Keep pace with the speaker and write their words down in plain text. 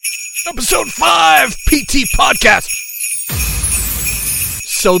Episode 5, PT Podcast.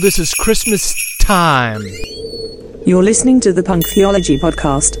 So this is Christmas time. You're listening to the Punk Theology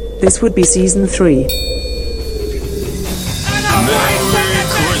Podcast. This would be Season 3. Merry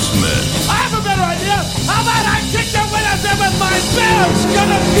Christmas. I have a better idea. How about I kick the winners in with my bears?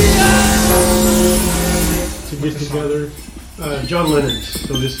 Gonna be to get together. John Lennon,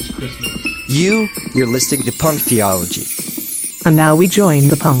 So This Is Christmas. You're listening to Punk Theology. And now we join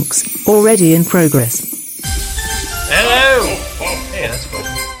the punks, already in progress. Hello. Hey, that's cool.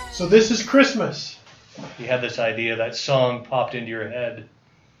 So This Is Christmas. You had this idea, that song popped into your head.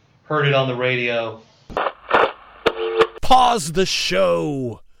 Heard it on the radio. Pause the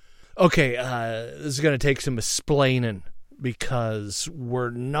show. Okay, this is going to take some explaining because we're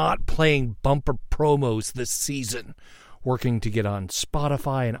not playing bumper promos this season. Working to get on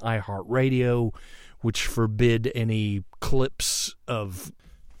Spotify and iHeartRadio, which forbid any clips of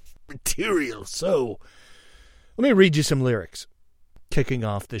material. So, let me read you some lyrics, kicking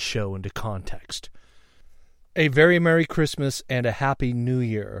off this show into context. A very Merry Christmas and a Happy New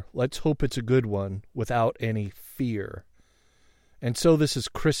Year. Let's hope it's a good one without any fear. And so this is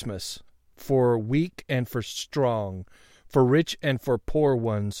Christmas, for weak and for strong, for rich and for poor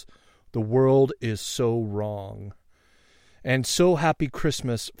ones. The world is so wrong. And so happy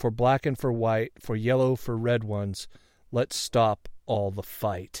Christmas for black and for white, for yellow, for red ones. Let's stop all the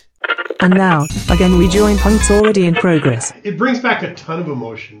fight. And now, again, we join punks already in progress. It brings back a ton of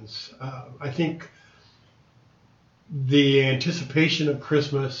emotions. I think the anticipation of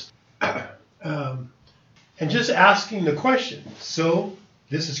Christmas and just asking the question, so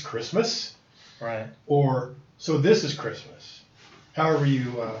this is Christmas? Right. Or, so this is Christmas? However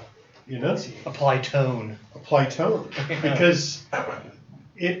you enunciate. Apply tone. Apply tone. Because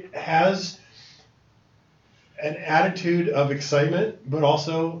it has an attitude of excitement, but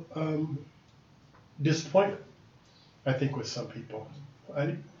also disappointment, I think, with some people.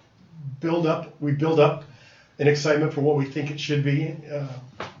 We build up an excitement for what we think it should be.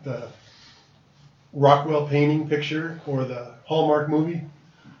 The Rockwell painting picture or the Hallmark movie,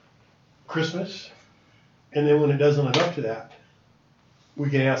 Christmas. And then when it doesn't live up to that, we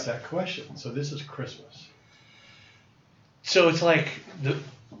can ask that question. So this is Christmas. So it's like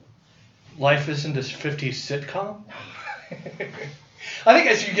life isn't a 50s sitcom? I think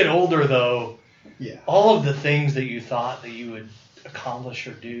as you get older, though, Yeah. all of the things that you thought that you would accomplish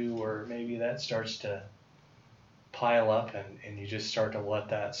or do, or maybe that starts to pile up and you just start to let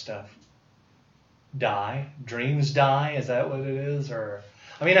that stuff die. Dreams die, is that what it is? Or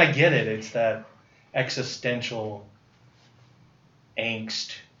I mean, I get it. It's that existential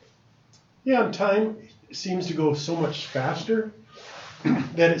angst. Yeah, and time seems to go so much faster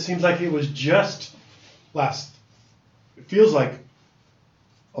that it seems like it was just it feels like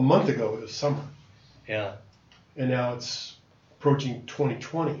a month ago it was summer. Yeah. And now it's approaching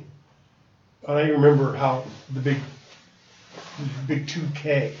 2020. I remember how the big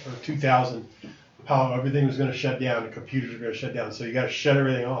 2K or 2000, how everything was going to shut down, the computers were going to shut down, so you got to shut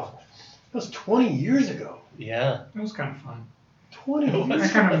everything off. That was 20 years ago. Yeah. It was kind of fun. 20 years I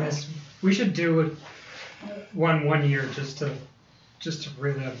kind of miss. We should do it one year just to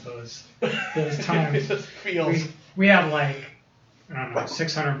relive those times. It just feels. We had like, I don't know,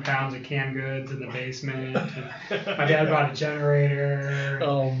 600 pounds of canned goods in the basement. My dad bought a generator.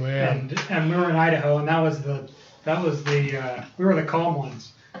 Oh man. And we were in Idaho, and that was the we were the calm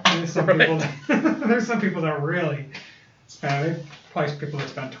ones. There's some people that really spend. Probably people that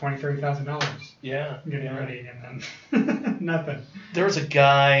spent $20,000-$30,000. Yeah. Getting ready, and then nothing. There was a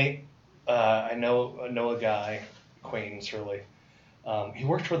guy, I know a guy, acquaintance really. He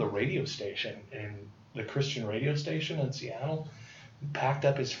worked for the radio station, and the Christian radio station in Seattle. Packed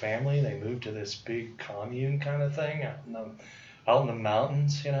up his family. They moved to this big commune kind of thing out in the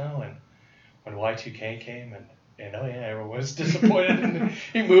mountains, you know. And when Y2K came, and oh yeah, everyone was disappointed, and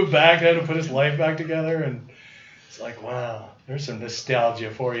he moved back, had to put his life back together, and it's like, wow, there's some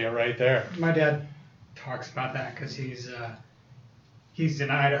nostalgia for you right there. My dad talks about that because he's in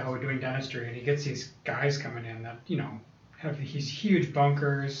Idaho doing dentistry, and he gets these guys coming in that, you know, have these huge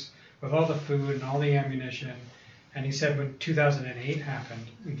bunkers with all the food and all the ammunition. And he said when 2008 happened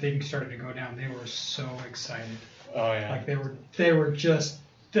and things started to go down, they were so excited. Oh yeah. Like they were just,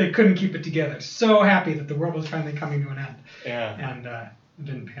 they couldn't keep it together. So happy that the world was finally coming to an end. Yeah. And it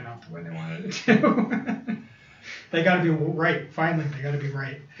didn't pan out the way they wanted it to. They got to be right. Finally, they got to be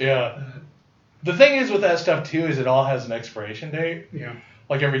right. Yeah. The thing is with that stuff too is it all has an expiration date. Yeah.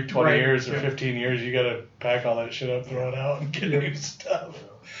 Like every 20 Right, years or yeah. 15 years, you got to pack all that shit up, throw it out, and get new stuff.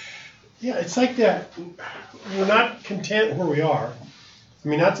 Yeah, it's like that. We're not content where we are, I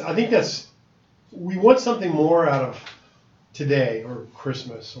mean, we want something more out of today or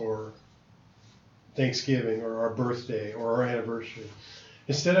Christmas or Thanksgiving or our birthday or our anniversary.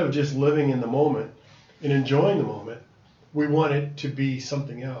 Instead of just living in the moment and enjoying the moment, we want it to be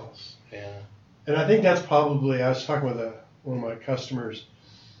something else. Yeah. And I think that's probably, I was talking with one of my customers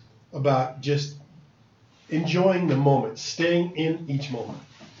about just enjoying the moment, staying in each moment.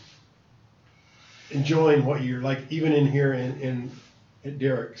 Enjoying what you're like, even in here at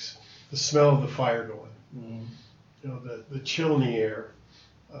Derek's, the smell of the fire going, the chill in the air,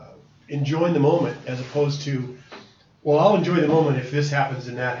 enjoying the moment as opposed to, well, I'll enjoy the moment if this happens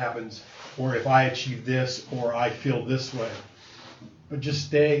and that happens, or if I achieve this, or I feel this way. But just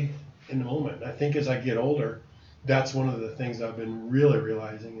stay in the moment. I think as I get older, that's one of the things I've been really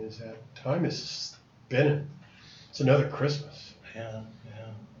realizing is that time is spinning. It's another Christmas.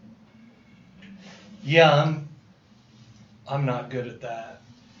 Yeah, I'm not good at that.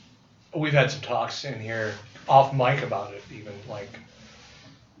 We've had some talks in here off mic about it, even like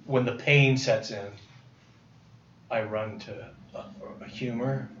when the pain sets in, I run to a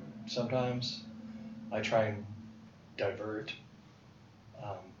humor sometimes. I try and divert,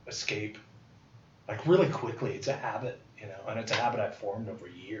 escape, like really quickly. It's a habit, and it's a habit I've formed over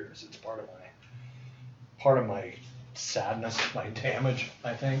years. It's part of my sadness, my damage,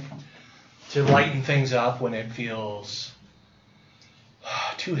 I think. To lighten things up when it feels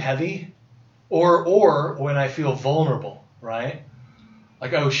too heavy, or when I feel vulnerable, right?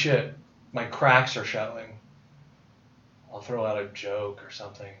 Like, oh shit, my cracks are showing. I'll throw out a joke or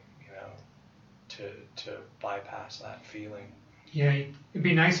something, to bypass that feeling. Yeah, it'd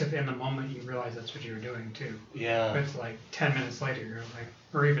be nice if in the moment you realize that's what you were doing too. Yeah. But it's like 10 minutes later, you're like,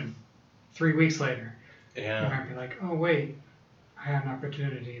 or even 3 weeks later, Yeah. you might be like, oh wait, I had an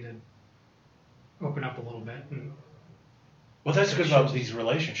opportunity to open up a little bit. And Well, that's good about these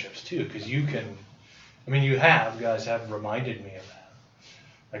relationships too, because you guys have reminded me of that.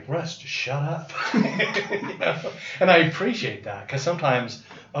 Like, Russ, just shut up. And I appreciate that, because sometimes,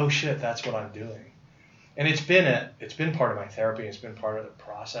 oh shit, that's what I'm doing. And it's been part of my therapy. It's been part of the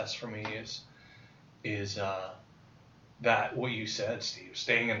process for me. Is that what you said, Steve?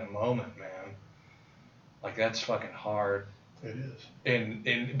 Staying in the moment, man. Like, that's fucking hard. It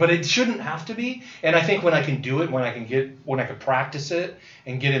is. But it shouldn't have to be. And I think when I can do it, when I can practice it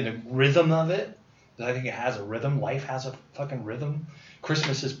and get in the rhythm of it, I think it has a rhythm. Life has a fucking rhythm.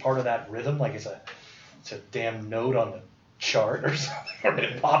 Christmas is part of that rhythm. Like it's a damn note on the chart or something. Or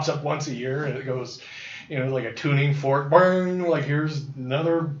it pops up once a year and it goes, like a tuning fork. Burn. Like, here's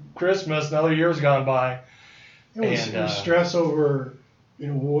another Christmas. Another year's gone by. We stress over,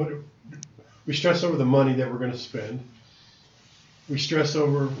 we stress over the money that we're going to spend. We stress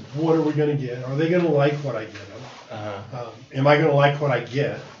over what are we going to get? Are they going to like what I get them? Am I going to like what I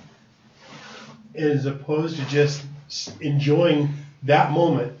get? As opposed to just enjoying that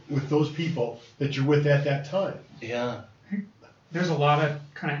moment with those people that you're with at that time. Yeah. there's a lot of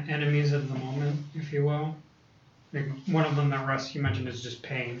kind of enemies of the moment, if you will. Like one of them that Russ, you mentioned, is just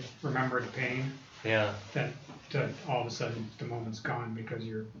pain. Remembered pain. Yeah. That all of a sudden the moment's gone because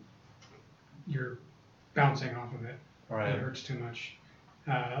you're bouncing off of it. Right. It hurts too much.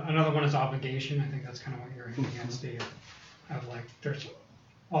 Another one is obligation. I think that's kind of what you're hinting at, Steve. Of like, there's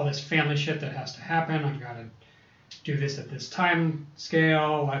all this family shit that has to happen. I've got to do this at this time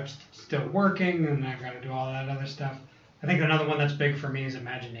scale. I'm still working, and I've got to do all that other stuff. I think another one that's big for me is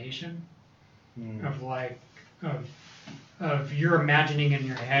imagination. Of like, of you're imagining in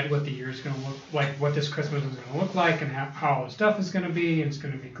your head what the year's going to look like, what this Christmas is going to look like, and how all the stuff is going to be, and it's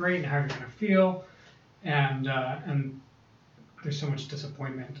going to be great, and how you're going to feel, and there's so much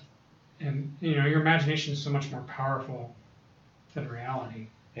disappointment, and your imagination is so much more powerful than reality.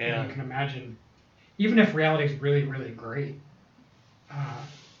 Yeah. And you can imagine, even if reality is really, really great,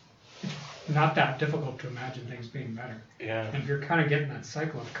 it's not that difficult to imagine things being better. Yeah. And if you're kind of getting that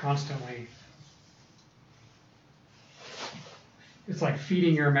cycle of constantly, it's like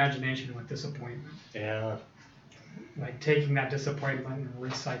feeding your imagination with disappointment. Yeah. Like taking that disappointment and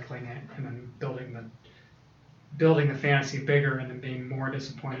recycling it, and then building the fantasy bigger, and then being more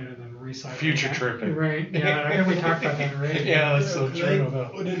disappointed, and then recycling. Future that. tripping. Right. Yeah. I think we talked about that already. Yeah, that's so true.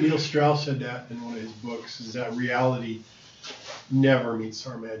 What did Neil Strauss said that in one of his books, is that reality never meets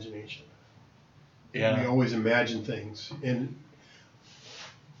our imagination. Yeah. We always imagine things in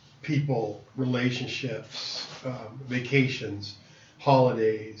people, relationships, vacations,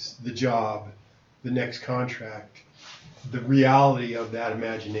 holidays, the job, the next contract. The reality of that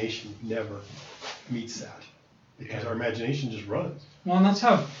imagination never meets that, because our imagination just runs. Well, and that's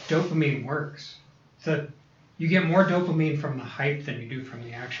how dopamine works. That you get more dopamine from the hype than you do from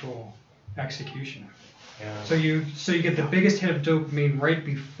the actual execution. Yeah. So you get the biggest hit of dopamine right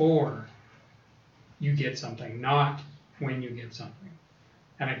before you get something, not when you get something.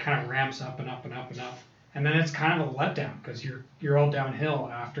 And it kind of ramps up and up and up and up. And then it's kind of a letdown because you're all downhill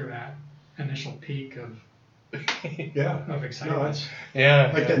after that initial peak of excitement. No, that's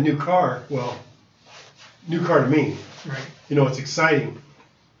Yeah. that new car. Well, new car to me. Right. You know, it's exciting.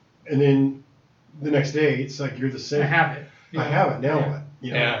 And then the next day, it's like you're the same. I have it. I have it. Now what?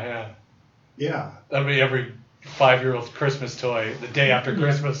 You know? Yeah. Yeah. That'd be every 5-year-old's Christmas toy the day after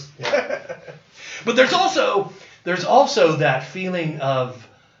Christmas. But there's also that feeling of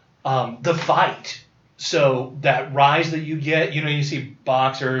the fight. So that rise that you get, you see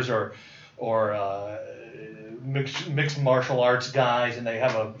boxers or mixed martial arts guys, and they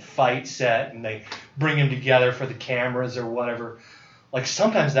have a fight set and they bring them together for the cameras or whatever. Like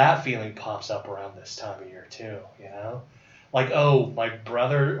sometimes that feeling pops up around this time of year too, Like, oh, my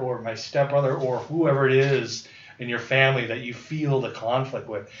brother or my stepbrother or whoever it is in your family that you feel the conflict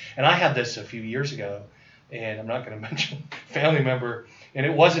with. And I had this a few years ago, and I'm not going to mention family member, and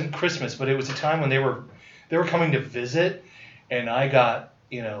it wasn't Christmas, but it was a time when they were coming to visit, and I got,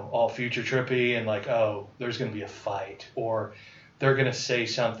 all future trippy and like, oh, there's going to be a fight, or they're going to say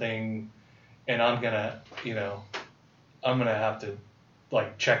something, and I'm going to have to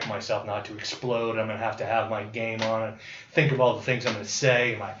like check myself not to explode. I'm going to have my game on and think of all the things I'm going to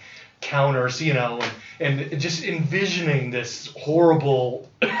say, my counters, and just envisioning this horrible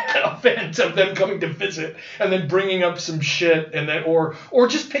event of them coming to visit and then bringing up some shit and then, or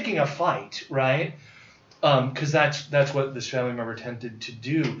just picking a fight, right? Because that's what this family member tended to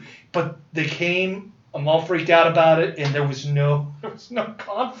do. But they came, I'm all freaked out about it, and there was no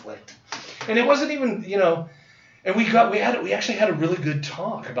conflict. And it wasn't even, and we actually had a really good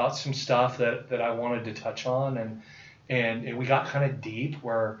talk about some stuff that I wanted to touch on, and we got kind of deep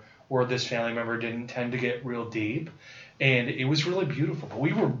where this family member didn't tend to get real deep, and it was really beautiful. But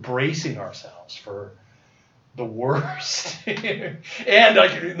we were bracing ourselves for the worst, and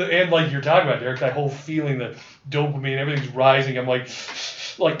like you're talking about, Derek, that whole feeling, the dopamine, everything's rising. I'm like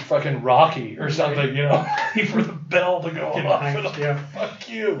fucking Rocky or something, for the bell to go off. Fuck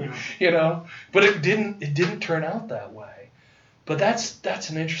you, But it didn't turn out that way. But that's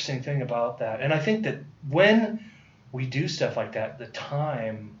an interesting thing about that, and I think that when we do stuff like that, the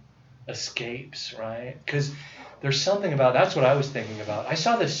time escapes, right? Because there's something about, that's what I was thinking about. I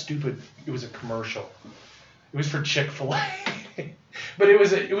saw this it was a commercial. It was for Chick-fil-A. But it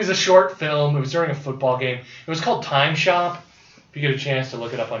was a short film. It was during a football game. It was called Time Shop. If you get a chance to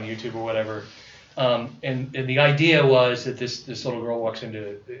look it up on YouTube or whatever. And the idea was that this little girl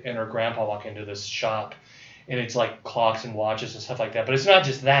and her grandpa walk into this shop, and it's like clocks and watches and stuff like that. But it's not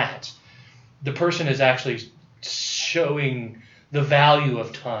just that. The person is actually showing the value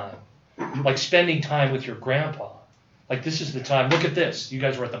of time, like spending time with your grandpa. Like, this is the time. Look at this. You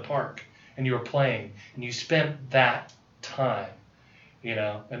guys were at the park and you were playing and you spent that time,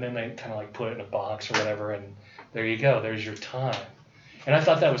 and then they kind of like put it in a box or whatever, and there you go. There's your time. And I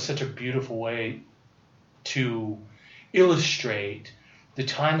thought that was such a beautiful way to illustrate the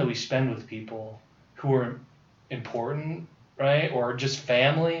time that we spend with people who are important, right? Or just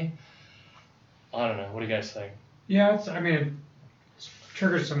family. I don't know. What do you guys think? Yeah, it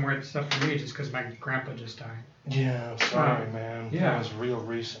triggers some weird stuff for me just because my grandpa just died. Yeah, sorry, man. Yeah. That was real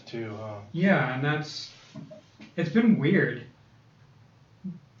recent too, huh? Yeah, and it's been weird.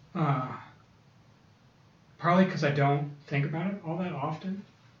 Probably because I don't think about it all that often.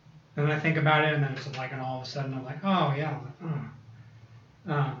 And then I think about it, and then it's like, and all of a sudden I'm like, oh yeah.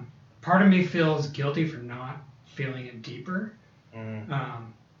 Part of me feels guilty for not feeling it deeper. I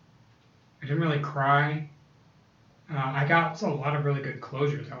didn't really cry. I got a lot of really good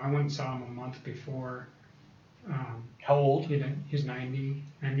closures. I went and saw him a month before. How old? He's 90,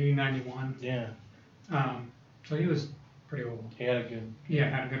 91. Yeah. So he was pretty old. He had a good... Yeah,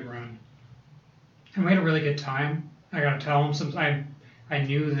 had a good run. And we had a really good time. I got to tell him I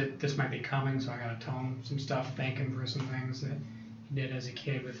knew that this might be coming, so I got to tell him some stuff, thank him for some things that he did as a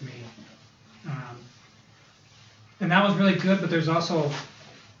kid with me. And that was really good, but there's also,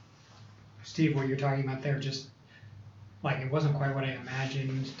 Steve, what you're talking about there, just like it wasn't quite what I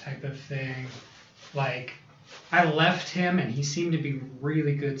imagined type of thing. Like, I left him and he seemed to be a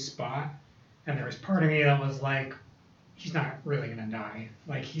really good spot, and there was part of me that was like, he's not really going to die.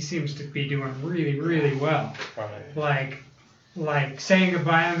 Like, he seems to be doing really, really well. Right. Like saying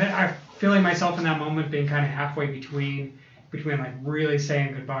goodbye. I'm feeling myself in that moment being kind of halfway between like really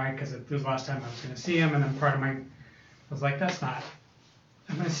saying goodbye because it was the last time I was going to see him, and then part of my was like, that's not,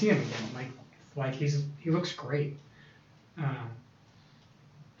 I'm going to see him again. Like, Like he looks great.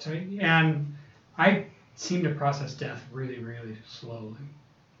 And I seem to process death really, really slowly.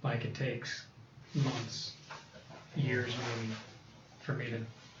 Like it takes months, years maybe, for me to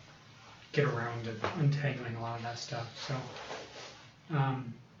get around to untangling a lot of that stuff. So,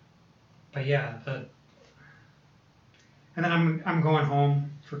 but yeah, and then I'm going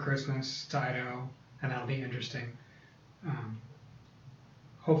home for Christmas to Idaho, and that'll be interesting.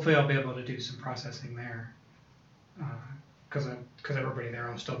 Hopefully, I'll be able to do some processing there, because everybody there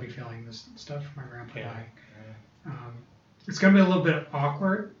will still be feeling this stuff from my grandpa dying. It's gonna be a little bit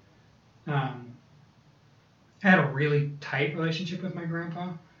awkward. I had a really tight relationship with my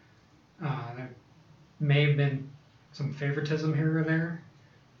grandpa. There may have been some favoritism here or there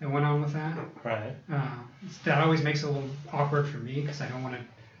that went on with that. Right. That always makes it a little awkward for me because I don't want to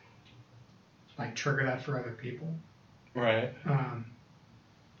like trigger that for other people. Right.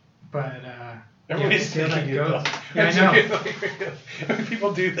 But everybody's thinking you though. Yeah, I know.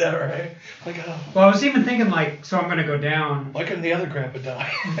 People do that, right? Like, oh. Well, I was even thinking like, so I'm going to go down. Why couldn't the other grandpa die?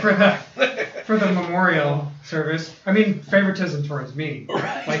 for the memorial service. I mean, favoritism towards me.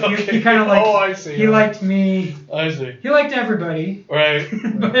 Right. Like Okay. he kind of like. Oh, I see. He liked me. I see. He liked everybody. Right.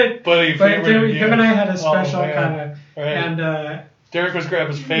 but him and I had a special kind of. Right. And Derek was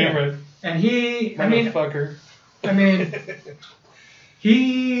grandpa's favorite. Yeah. And he, Motherfucker. I mean,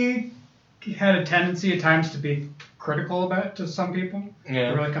 he had a tendency at times to be critical to some people. Yeah.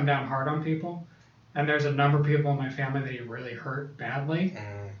 To really come down hard on people. And there's a number of people in my family that he really hurt badly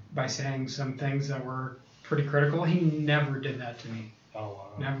by saying some things that were pretty critical. He never did that to me. Oh, wow.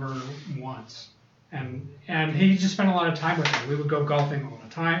 Never once. And he just spent a lot of time with me. We would go golfing all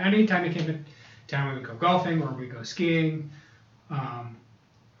the time. Anytime he came to town, we would go golfing or we'd go skiing,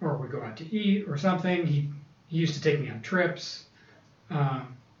 or we'd go out to eat or something. He used to take me on trips.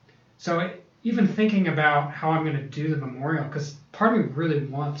 Even thinking about how I'm going to do the memorial, because part of me really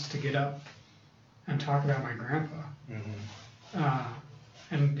wants to get up and talk about my grandpa. Mm-hmm.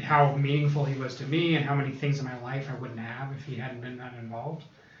 And how meaningful he was to me and how many things in my life I wouldn't have if he hadn't been that involved.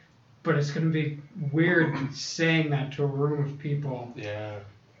 But it's going to be weird saying that to a room of people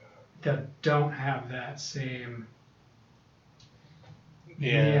that don't have that same...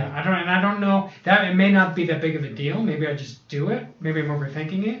 Yeah. I don't know. That it may not be that big of a deal. Maybe I just do it. Maybe I'm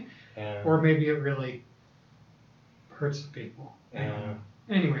overthinking it. Yeah. Or maybe it really hurts the people. Yeah.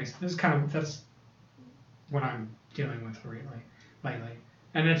 Anyways, that's what I'm dealing with lately.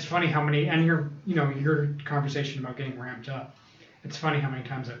 And it's funny how many, and your conversation about getting ramped up. It's funny how many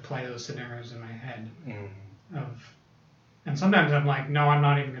times I play those scenarios in my head and sometimes I'm like, no, I'm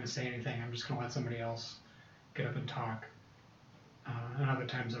not even going to say anything. I'm just going to let somebody else get up and talk. And other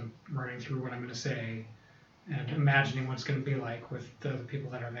times I'm running through what I'm going to say and imagining what it's going to be like with the people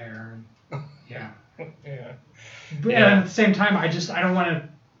that are there. And, yeah. But at the same time, I don't want to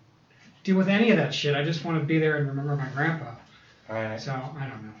deal with any of that shit. I just want to be there and remember my grandpa. All right. So I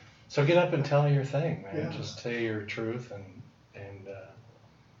don't know. So get up and tell your thing, man. Yeah. Just say your truth and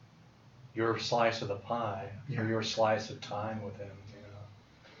your slice of the pie or your slice of time with him.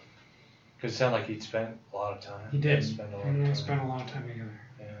 Because it sounded like he'd spent a lot of time. He did. Spent a lot of time. Spent a lot of time together.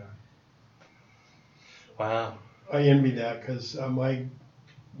 Yeah. Wow. I envy that because my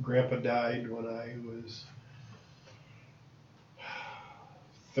grandpa died when I was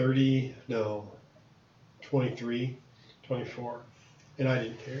 23, 24, and I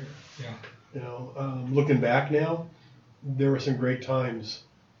didn't care. Yeah. Looking back now, there were some great times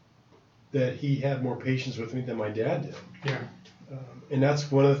that he had more patience with me than my dad did. Yeah. And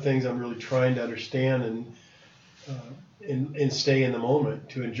that's one of the things I'm really trying to understand and stay in the moment,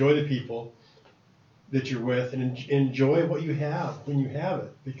 to enjoy the people that you're with and enjoy what you have when you have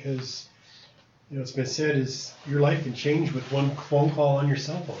it. Because, it's been said is your life can change with one phone call on your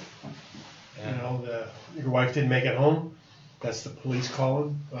cell phone. Yeah. Your wife didn't make it home. That's the police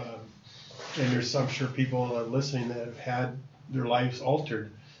calling. And there's, I'm sure, people listening that have had their lives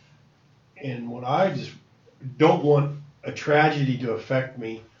altered. And what I just don't want a tragedy to affect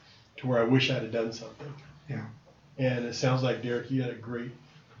me to where I wish I'd have done something. Yeah. And it sounds like, Derek, you had a great...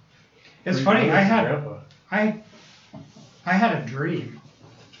 It's funny, I had a dream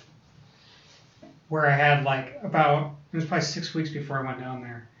where I had it was probably 6 weeks before I went down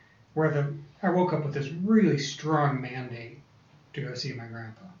there, where I woke up with this really strong mandate to go see my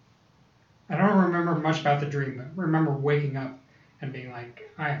grandpa. I don't remember much about the dream, but I remember waking up and being like,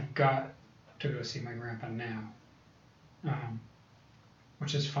 I've got to go see my grandpa now.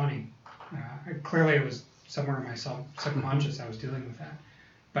 Which is funny. Clearly it was somewhere in my subconscious I was dealing with that.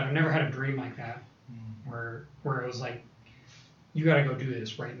 But I've never had a dream like that where it was like, you got to go do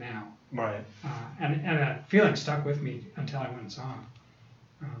this right now. Right. And that feeling stuck with me until I went and saw him.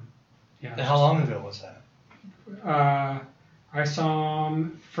 Yeah. And how long ago was that? I saw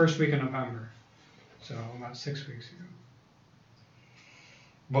him first week of November, so about 6 weeks ago.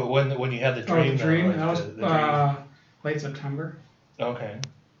 But when you had the dream? Oh, the dream? Like That was the dream. late September. Okay.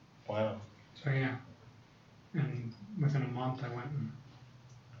 Wow. So yeah, and within a month I went and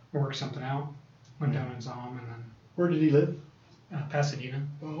worked something out, went down and saw him, and then Where did he live? Pasadena.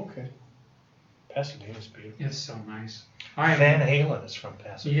 Oh, okay. Pasadena's beautiful. It's so nice. Van Halen is from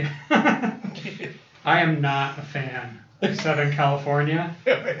Pasadena. Yeah. I am not a fan of Southern California,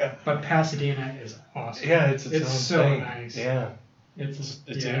 Yeah. but Pasadena is awesome. Yeah, it's own so thing. nice. Yeah. It's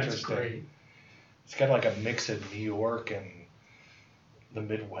interesting. It's great. It's got like a mix of New York and the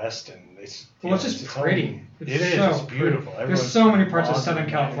Midwest, and it's just pretty. It is. So It's beautiful. pretty. There's so many parts of awesome. Southern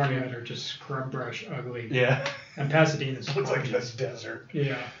California that are just scrub brush ugly. Yeah. And Pasadena's It looks like gorgeous. this desert.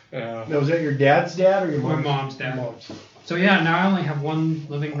 Yeah. Yeah. Now, was that your dad's dad or your My mom's? mom's dad. Your mom's. So yeah, now I only have one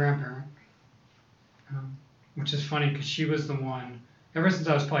living grandparent, which is funny because she was the one. Ever since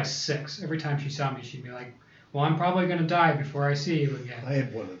I was probably 6, every time she saw me, she'd be like, "Well, I'm probably gonna die before I see you again." I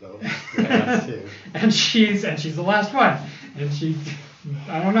had one of those. Yeah, too. and she's the last one, and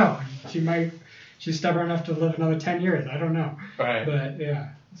I don't know, she's stubborn enough to live another 10 years. I don't know, Right. but yeah,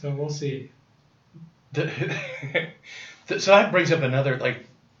 so we'll see. So that brings up another, like,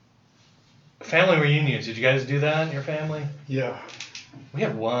 family reunions. Did you guys do that in your family? Yeah. We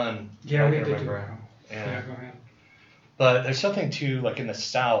had one. Yeah, I we can did do remember. that. Yeah. Yeah, go ahead. But there's something too, like in the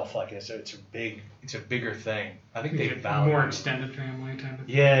South, like it's a bigger thing. I think You they get value more extended family type of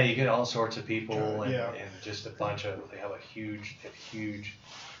thing. Yeah, you get all sorts of people and, Yeah. and just a bunch of. They have a huge.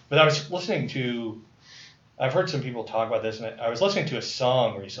 But I was listening to. I've heard some people talk about this, and I was listening to a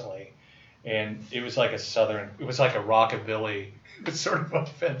song recently, and it was like it was like a rockabilly. It's sort of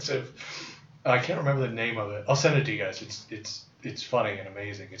offensive. I can't remember the name of it. I'll send it to you guys. It's funny and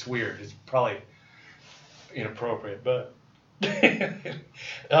amazing. It's weird. It's probably inappropriate, but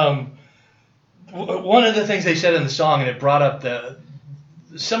one of the things they said in the song, and it brought up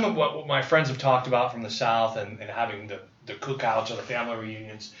some of what my friends have talked about from the South and having the cookouts or the family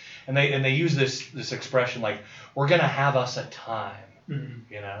reunions, and they use this expression like, we're gonna have us a time,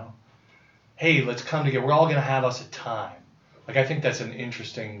 hey, let's come together, we're all gonna have us a time. Like, I think that's an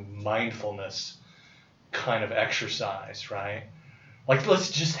interesting mindfulness kind of exercise, right? Like,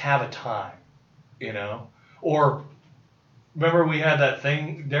 let's just have a time, Or remember we had that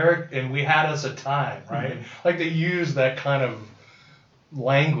thing, Derek, and we had us a time, right? Mm-hmm. Like, they use that kind of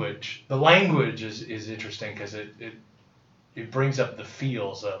language. The language is interesting because it brings up the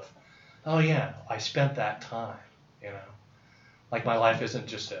feels of, oh yeah, I spent that time, Like, my life isn't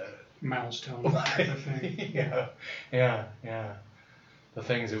just a milestone type of thing. Yeah. The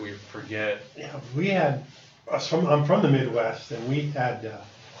things that we forget. Yeah, we had. I'm from the Midwest, and we had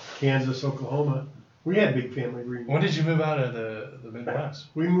Kansas, Oklahoma. We had big family reunions. When did you move out of the Midwest?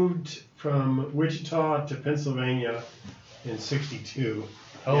 We moved from Wichita to Pennsylvania in '62.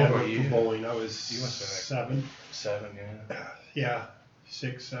 How old were you? Bowling. I was 7. 7, yeah. Yeah,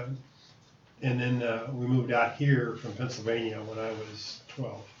 6, 7. And then we moved out here from Pennsylvania when I was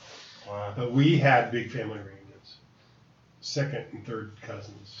 12. Wow. But we had big family reunions. Second and third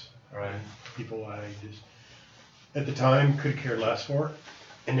cousins. Right. People I just, at the time, could care less for.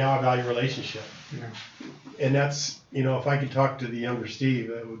 And now I value relationship. Yeah. And that's, if I could talk to the younger Steve,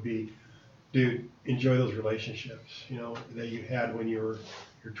 that would be, dude, enjoy those relationships, that you had when you're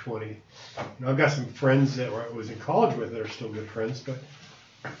 20. I've got some friends that I was in college with that are still good friends, but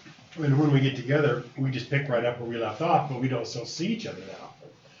when we get together, we just pick right up where we left off, but we don't still see each other that often.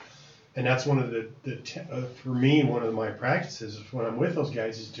 And that's one of for me, one of my practices when I'm with those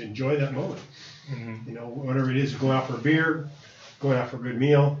guys is to enjoy that moment. Mm-hmm. Whatever it is, going out for a beer, going out for a good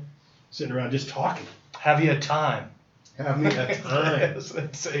meal, sitting around just talking. Have you a time? Have me a time.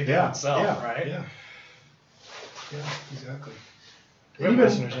 Say to itself, right? Yeah, exactly. Do we have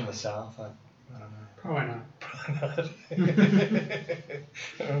listeners in the South? I don't know. Probably not.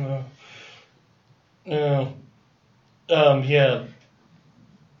 I don't know. Yeah.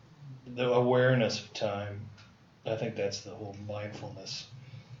 The awareness of time. I think that's the whole mindfulness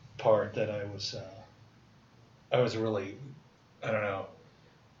part that I was really, I don't know.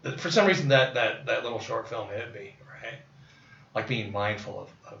 For some reason that little short film hit me, right? Like being mindful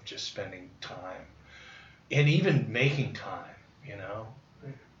of just spending time and even making time,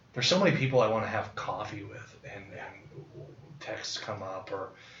 There's so many people I want to have coffee with and texts come up or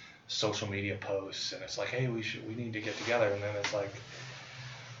social media posts and it's like, hey, we need to get together, and then it's like,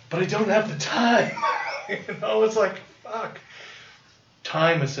 but I don't have the time. It's like, fuck.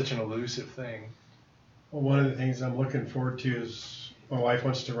 time is such an elusive thing. Well, one of the things I'm looking forward to is my wife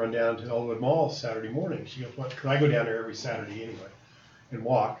wants to run down to Elwood Mall Saturday morning. She goes, "What?" Because I go down there every Saturday anyway and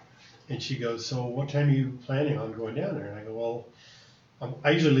walk. And she goes, "So what time are you planning on going down there?" And I go, "Well,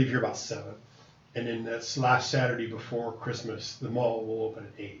 I usually leave here about 7. And then that's last Saturday before Christmas, the mall will open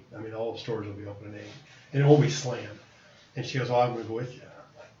at 8. I mean, all the stores will be open at 8. And it won't be slammed." And she goes, "Oh, I'm going to go with you." And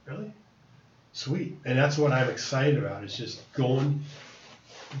I'm like, "Really? Sweet." And that's what I'm excited about. It's just going,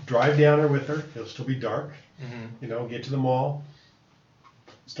 drive down there with her. It'll still be dark. You know, get to the mall,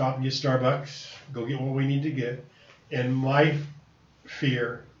 stop and get Starbucks, go get what we need to get. And my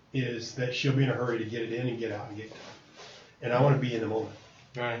fear is that she'll be in a hurry to get it in and get out and get done. And I want to be in the moment.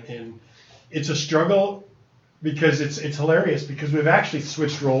 Right. And it's a struggle because it's hilarious because we've actually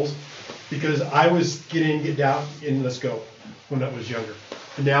switched roles because I was get in, get out, and let's go when I was younger.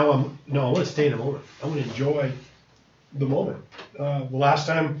 And now I want to stay in the moment. I want to enjoy the moment. The last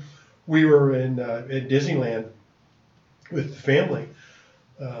time we were at Disneyland with the family,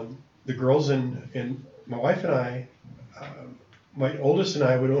 the girls and my wife and I, my oldest and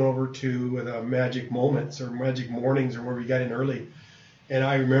I went over to the Magic Moments or Magic Mornings or where we got in early. And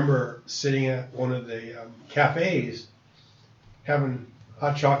I remember sitting at one of the cafes having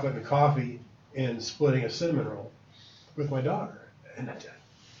hot chocolate and coffee and splitting a cinnamon roll with my daughter. And that,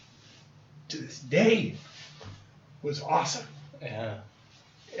 to this day, was awesome. Yeah.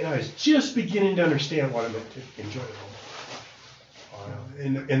 And I was just beginning to understand what it meant to enjoy it. Wow.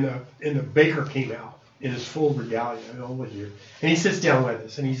 And the baker came out in his full regalia, with you. And he sits down with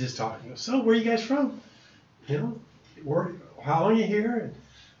us and he's just talking. He goes, "So, where are you guys from? How long are you here?"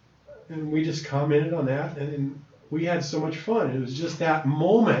 And we just commented on that, and we had so much fun. It was just that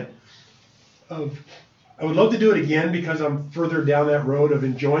moment of, I would love to do it again because I'm further down that road of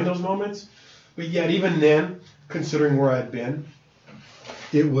enjoying those moments. But yet, even then, considering where I'd been,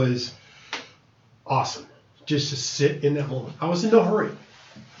 it was awesome just to sit in that moment. I was in no hurry.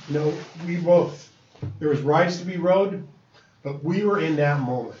 There was rides to be rode, but we were in that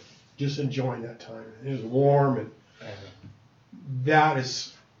moment, just enjoying that time. It was warm, and that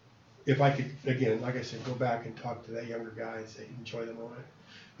is, if I could, again, like I said, go back and talk to that younger guy and say, enjoy the moment.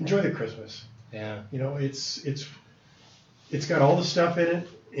 Enjoy the Christmas. Yeah. It's got all the stuff in it,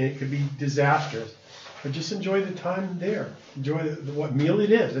 and it could be disastrous, but just enjoy the time there. Enjoy what meal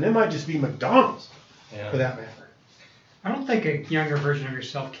it is, and it might just be McDonald's for that matter. I don't think a younger version of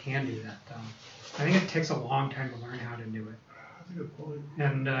yourself can do that, though. I think it takes a long time to learn how to do it. That's a good point.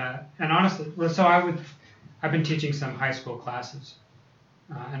 And honestly, so I've been teaching some high school classes,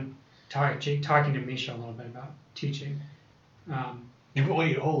 and talking to Misha a little bit about teaching.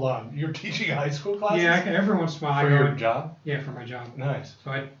 Wait, hold on. You're teaching high school classes? Yeah, every once in a while. For your job? Yeah, for my job. Nice.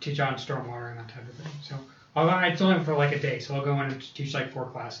 So I teach on stormwater and that type of thing. So it's only for like a day, so I'll go in and teach like 4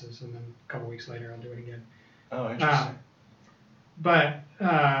 classes, and then a couple weeks later I'll do it again. Oh, interesting. But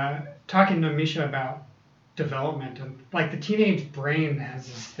talking to Misha about development, and like the teenage brain has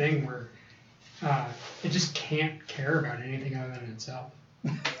this thing where it just can't care about anything other than itself.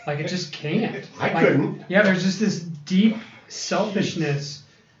 Like it just can't. I couldn't. Yeah, there's just this deep selfishness.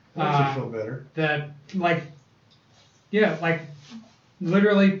 Makes you feel better. That like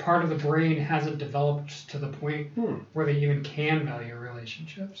literally part of the brain hasn't developed to the point where they even can value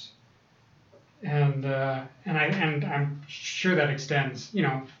relationships. And I'm sure that extends,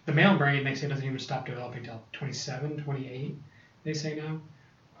 the male brain, they say, doesn't even stop developing till 27, 28, they say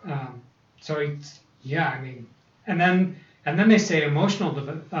now. So it's, and then they say emotional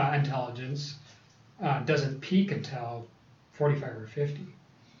intelligence doesn't peak until 45 or 50.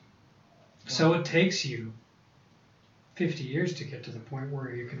 So it takes you 50 years to get to the point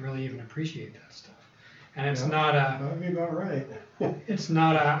where you can really even appreciate that stuff. And it's not a... That'd be about right. It's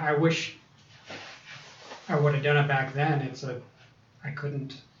not a, I wish I would have done it back then. It's a, I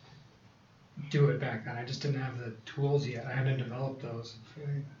couldn't do it back then. I just didn't have the tools yet. I hadn't developed those.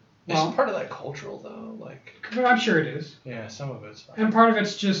 Well, part of that cultural, though. But I'm sure it is. Yeah, some of it's fine. And part of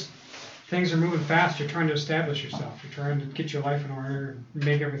it's just things are moving fast. You're trying to establish yourself. You're trying to get your life in order and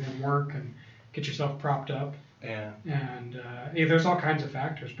make everything work and get yourself propped up. Yeah. And there's all kinds of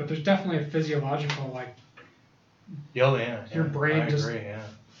factors, but there's definitely a physiological, your brain I agree, yeah.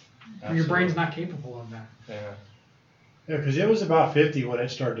 Absolutely. Your brain's not capable of that. Yeah. Yeah, because it was about 50 when it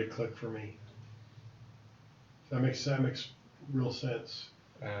started to click for me. That makes real sense.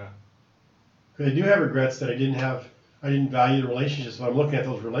 Yeah. Because I do have regrets that I didn't value the relationships, but I'm looking at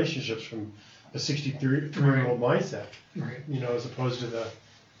those relationships from the 63-year-old mindset, Right. As opposed to the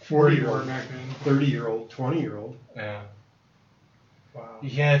 40-year-old, back then. 30-year-old, 20-year-old. Yeah. Wow.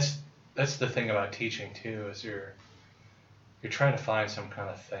 Yeah, that's the thing about teaching too, is you're trying to find some kind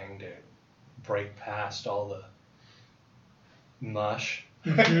of thing to break past all the mush.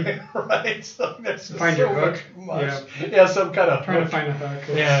 Right? So there's Find so your hook. much mush. Yeah. Yeah, some kind of Trying to hook. find a hook.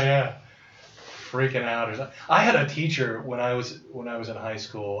 Yeah. Freaking out or something. I had a teacher when I was in high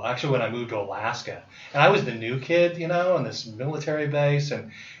school, actually when I moved to Alaska, and I was the new kid, on this military base,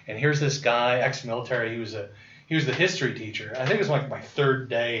 and here's this guy, ex-military, he was the history teacher. I think it was like my third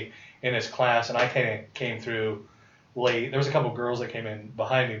day in his class, and I came through late. There was a couple girls that came in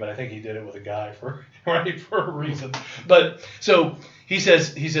behind me, but I think he did it with a guy for a reason. But so he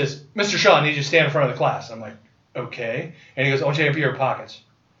says, Mr. Shaw, I need you to stand in front of the class. I'm like, okay. And he goes, I want you to empty your pockets.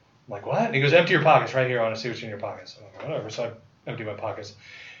 I'm like, what? And he goes, empty your pockets right here. I want to see what's in your pockets. I'm like, whatever. So I empty my pockets.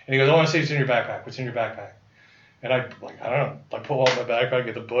 And he goes, I want to see what's in your backpack. What's in your backpack? And I don't know. I pull out my backpack,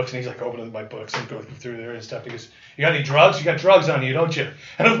 get the books, and he's like opening my books and going through there and stuff. He goes, you got any drugs? You got drugs on you, don't you?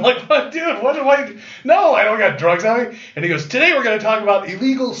 And I'm like, what, dude? What do I do? No, I don't got drugs on me. And he goes, today we're going to talk about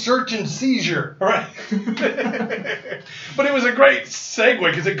illegal search and seizure. Right? But it was a great segue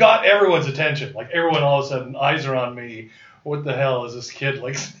because it got everyone's attention. Like everyone all of a sudden, eyes are on me. What the hell is this kid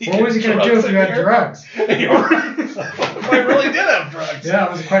like sneaking What was he going to do if you had drugs? If I really did have drugs. Yeah,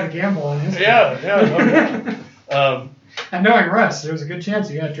 it was quite a gamble on his part. Yeah. And knowing Russ, there was a good chance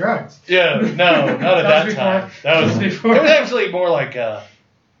he had drugs. Yeah, no, not at that time. That was before. It was actually more like, it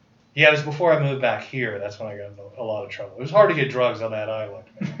was before I moved back here. That's when I got in a lot of trouble. It was hard to get drugs on that island,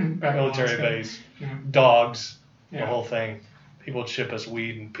 man. Military base, dogs, the whole thing. People would ship us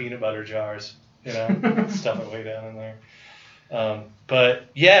weed in peanut butter jars, stuff it way down in there. But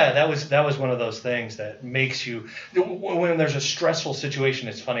yeah, that was one of those things that makes you, when there's a stressful situation,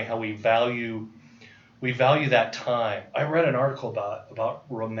 it's funny how we value that time. I read an article about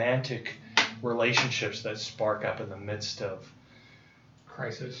romantic relationships that spark up in the midst of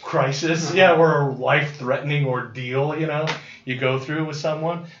crisis. Yeah, or a life-threatening ordeal, you go through with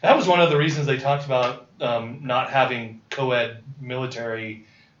someone. That was one of the reasons they talked about not having co-ed military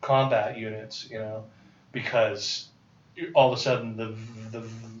combat units, because all of a sudden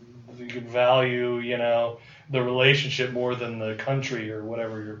you could value, the relationship more than the country or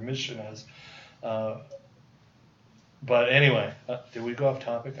whatever your mission is. But anyway, did we go off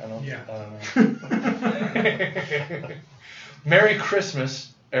topic? I don't know. Merry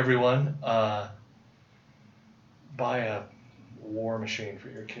Christmas, everyone. Buy a war machine for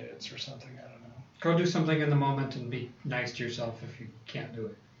your kids or something. I don't know. Go do something in the moment and be nice to yourself if you can't do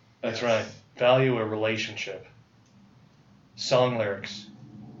it. That's right. Value a relationship. Song lyrics.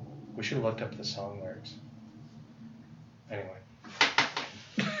 We should have looked up the song lyrics. Anyway.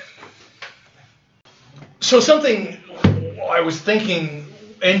 So something I was thinking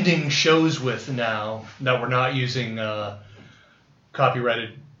ending shows with now that we're not using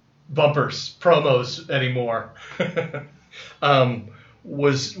copyrighted bumpers, promos anymore,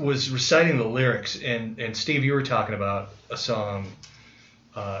 was reciting the lyrics. And Steve, you were talking about a song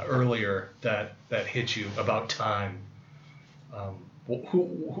earlier that hit you about time.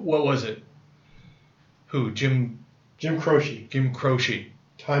 What was it? Who? Jim Croce. Jim Croce.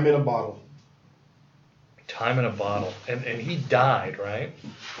 Time in a Bottle. Time in a Bottle. And he died, right?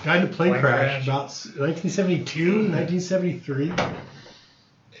 Died in a plane crash about 1972, 1973.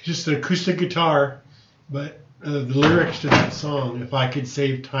 Just an acoustic guitar, but the lyrics to that song, if I could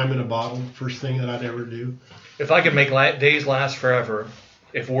save time in a bottle, first thing that I'd ever do. If I could make days last forever,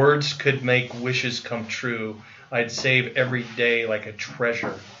 if words could make wishes come true, I'd save every day like a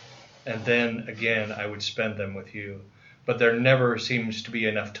treasure, and then again I would spend them with you. But there never seems to be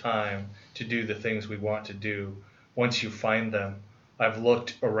enough time to do the things we want to do. Once you find them, I've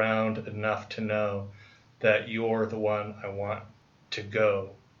looked around enough to know that you're the one I want to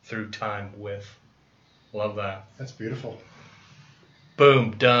go through time with. Love that. That's beautiful.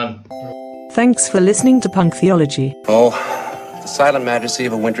 Boom, done. Thanks for listening to Punk Theology. Oh, the silent majesty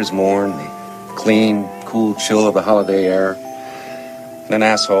of a winter's morn, the clean, cool chill of the holiday air, and an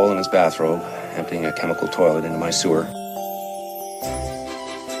asshole in his bathrobe emptying a chemical toilet into my sewer.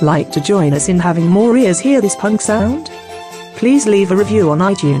 Like to join us in having more ears hear this punk sound? Please leave a review on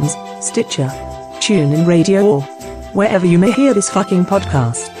iTunes, Stitcher, TuneIn Radio, or wherever you may hear this fucking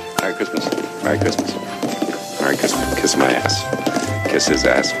podcast. Merry Christmas. Merry Christmas. Merry Christmas. Kiss my ass. Kiss his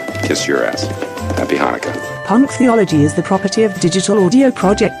ass. Kiss your ass. Happy Hanukkah. Punk Theology is the property of Digital Audio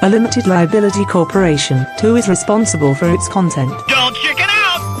Project, a limited liability corporation, who is responsible for its content. Don't chicken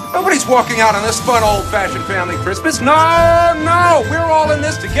out! Nobody's walking out on this fun old-fashioned family Christmas. No, we're all in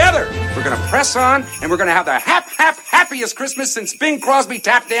this together. We're going to press on, and we're going to have the happiest Christmas since Bing Crosby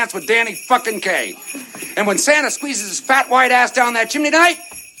tap danced with Danny fucking Kaye. And when Santa squeezes his fat white ass down that chimney tonight,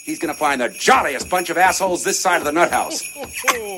 he's gonna find the jolliest bunch of assholes this side of the nut house.